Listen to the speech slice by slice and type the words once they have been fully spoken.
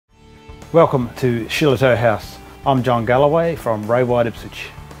Welcome to Shillitoe House. I'm John Galloway from Raywide, Ipswich.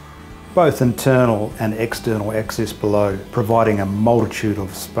 Both internal and external access below, providing a multitude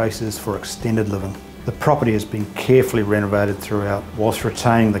of spaces for extended living. The property has been carefully renovated throughout, whilst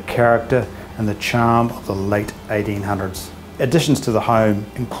retaining the character and the charm of the late 1800s. Additions to the home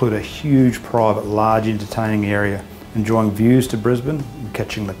include a huge private large entertaining area, enjoying views to Brisbane and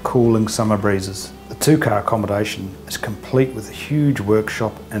catching the cooling summer breezes. The two-car accommodation is complete with a huge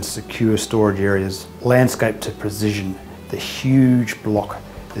workshop and secure storage areas. Landscaped to precision, the huge block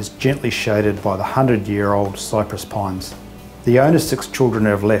is gently shaded by the 100-year-old cypress pines. The owner's 6 children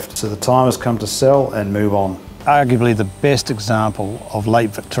have left, so the time has come to sell and move on. Arguably the best example of late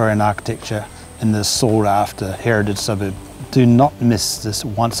Victorian architecture in this sought-after heritage suburb. Do not miss this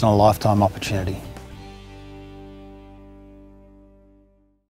once-in-a-lifetime opportunity.